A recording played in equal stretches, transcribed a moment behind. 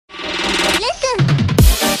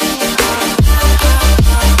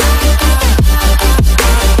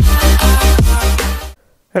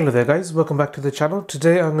Hello there guys, welcome back to the channel.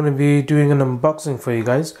 Today I'm going to be doing an unboxing for you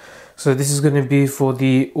guys. So this is going to be for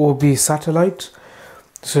the Orbi Satellite.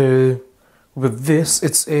 So with this,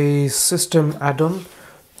 it's a system add-on,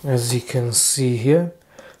 as you can see here.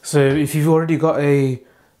 So if you've already got a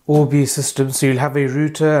Orbi system, so you'll have a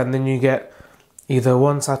router and then you get either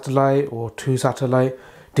one satellite or two satellite,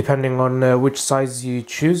 depending on which size you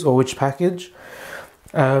choose or which package.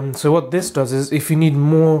 So what this does is, if you need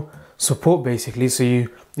more support basically, so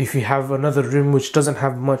if you have another room which doesn't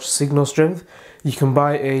have much signal strength, you can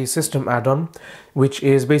buy a system add-on, which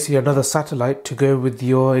is basically another satellite to go with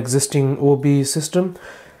your existing Orbi system,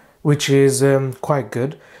 which is quite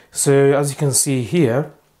good. So as you can see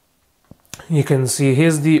here,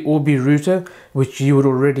 here's the Orbi router, which you would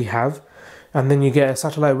already have, and then you get a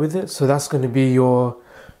satellite with it, so that's going to be your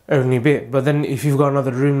only bit. But then if you've got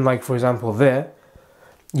another room, like for example there,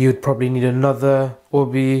 you'd probably need another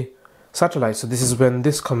Orbi satellite. So this is when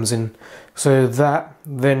this comes in. So that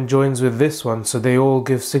then joins with this one, so they all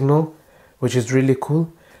give signal, which is really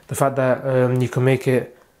cool. The fact that you can make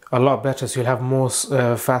it a lot better, so you'll have more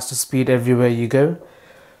faster speed everywhere you go.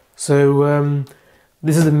 So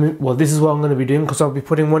this is what I'm going to be doing, because I'll be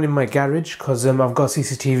putting one in my garage, because I've got a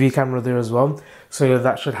CCTV camera there as well, so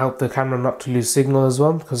that should help the camera not to lose signal as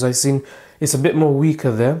well, because I've seen it's a bit more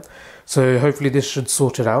weaker there. So hopefully this should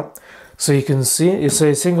sort it out. So you can see it's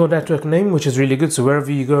a single network name, which is really good. So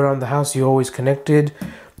wherever you go around the house, you're always connected.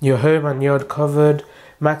 Your home and yard covered.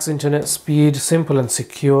 Max internet speed, simple and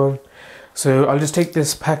secure. So I'll just take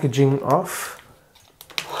this packaging off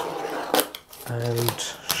and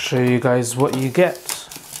show you guys what you get.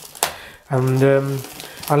 And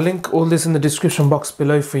I'll link all this in the description box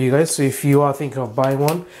below for you guys. So if you are thinking of buying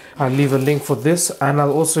one, I'll leave a link for this, and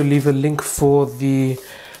I'll also leave a link for the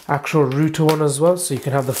actual router one as well, so you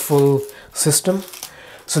can have the full system.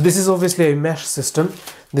 So this is obviously a mesh system.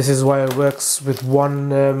 This is why it works with one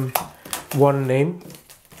name,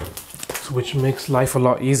 which makes life a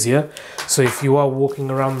lot easier. So if you are walking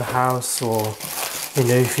around the house, or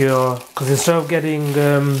if you're, because instead of getting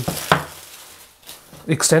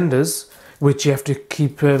extenders which you have to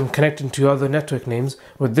keep connecting to other network names,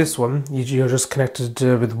 with this one you're just connected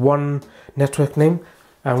with one network name,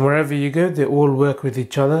 and wherever you go they all work with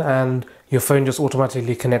each other, and your phone just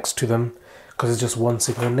automatically connects to them because it's just one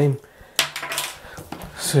single name.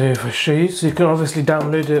 So if I show you, so you can obviously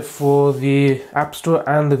download it for the App Store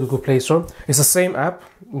and the Google Play Store. It's the same app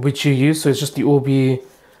which you use, so it's just the Orbi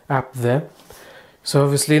app there. So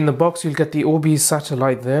obviously in the box you'll get the Orbi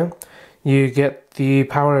satellite there, you get the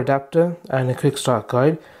power adapter and a quick start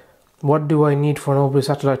guide. What do I need for an Orbi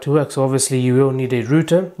satellite to work? So obviously you will need a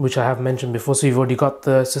router, which I have mentioned before, so you've already got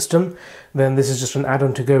the system. Then this is just an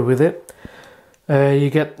add-on to go with it. You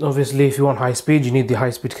get, obviously, if you want high speed, you need the high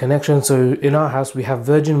speed connection. So in our house we have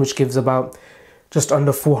Virgin, which gives about just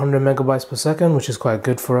under 400 megabytes per second, which is quite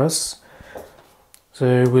good for us.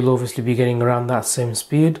 So we'll obviously be getting around that same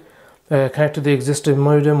speed. Connect to the existing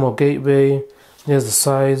modem or gateway. Here's the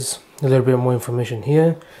size, a little bit more information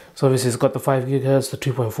here. So obviously it's got the 5 GHz, the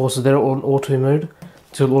 2.4, so they're all in auto mode,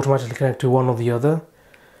 so it'll automatically connect to one or the other.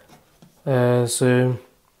 So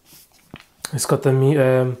it's got the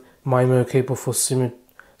MIMO cable for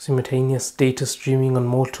simultaneous data streaming on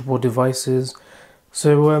multiple devices.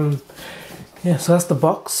 So yeah, so that's the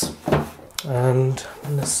box, and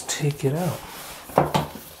let's take it out.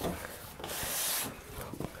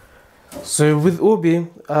 So with Orbi,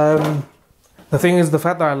 the thing is,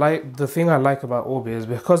 the thing I like about Orbi is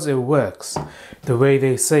because it works the way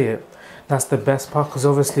they say it. That's the best part, because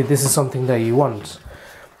obviously this is something that you want,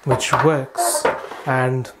 which works,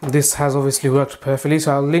 and this has obviously worked perfectly.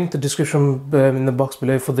 So I'll link the description in the box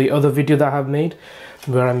below for the other video that I have made,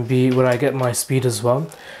 where I get my speed as well.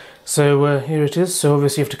 So here it is. So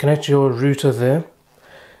obviously you have to connect your router there.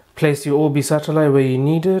 Place your Orbi satellite where you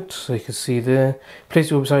need it, so you can see there. Place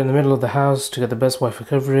your Orbi satellite in the middle of the house to get the best Wi-Fi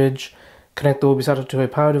coverage. Connect the Orbi satellite to a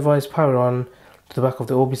power device, power on to the back of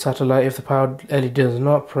the Orbi satellite. If the power LED does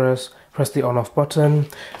not press the on off button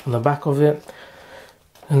on the back of it.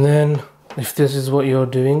 And then if this is what you're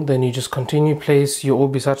doing, then you just continue. Place your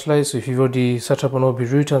Orbi satellite. So if you've already set up an Orbi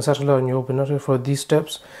router and satellite on your Orbi network for these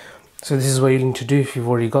steps, so this is what you need to do if you've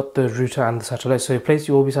already got the router and the satellite. So you place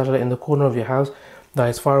your Orbi satellite in the corner of your house that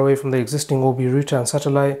is far away from the existing Orbi router and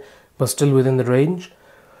satellite, but still within the range.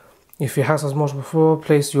 If your house has multiple floors,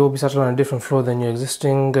 place your Orbi satellite on a different floor than your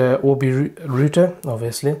existing Orbi router,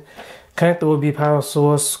 obviously. Connect the Orbi power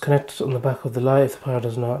source, connect on the back of the light if the power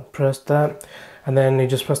does not, press that. And then you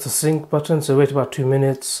just press the sync button, so wait about 2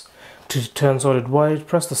 minutes to turn solid white.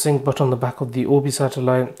 Press the sync button on the back of the Orbi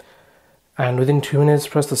satellite, and within 2 minutes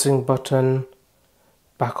press the sync button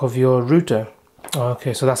back of your router.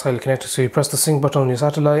 Okay, so that's how you connect it. So you press the sync button on your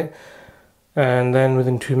satellite, and then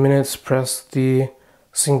within 2 minutes press the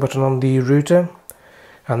sync button on the router,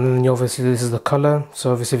 and then obviously this is the color.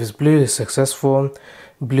 So obviously if it's blue, it's successful.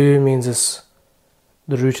 Blue means it's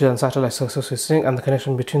the router and satellite successfully sync, and the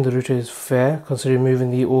connection between the router is fair, considering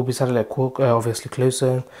moving the Orbi satellite obviously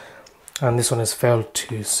closer, and this one has failed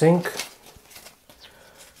to sync.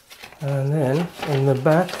 And then in the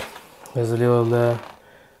back there's a little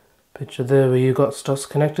picture there where you got stuff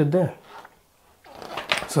connected there.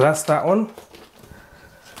 So that's that one.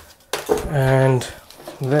 And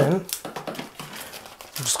then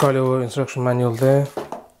just got a little instruction manual there,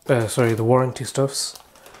 sorry, the warranty stuffs.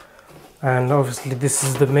 And obviously this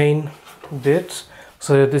is the main bit.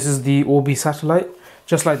 So this is the Orbi satellite,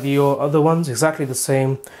 just like the other ones, exactly the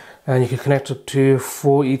same, and you can connect it to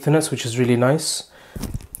 4 Ethernets, which is really nice.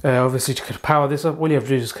 Obviously to power this up, all you have to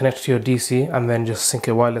do is just connect it to your DC and then just sync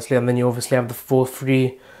it wirelessly, and then you obviously have the 4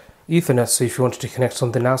 free Ethernets, so if you wanted to connect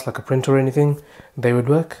something else like a printer or anything, they would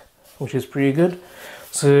work, which is pretty good.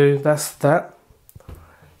 So that's that.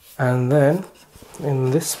 And then in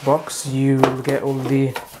this box you will get all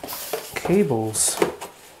the cables.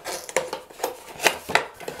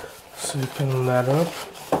 So open that up.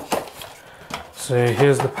 So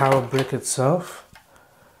here's the power brick itself.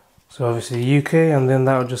 So obviously UK, and then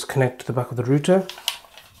that will just connect to the back of the router.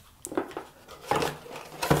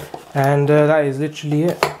 And that is literally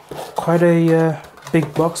it. Quite a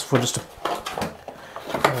big box for just a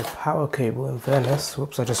power cable, in fairness.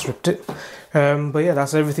 Whoops, I just ripped it. But yeah,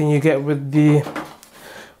 that's everything you get with the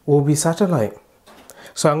Orbi satellite.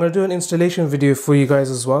 So I'm going to do an installation video for you guys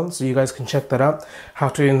as well, so you guys can check that out.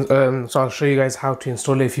 So I'll show you guys how to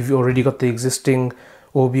install it if you've already got the existing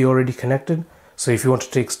Orbi already connected. So if you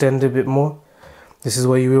wanted to extend it a bit more, this is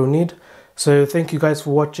what you will need. So thank you guys for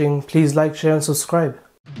watching. Please like, share and subscribe.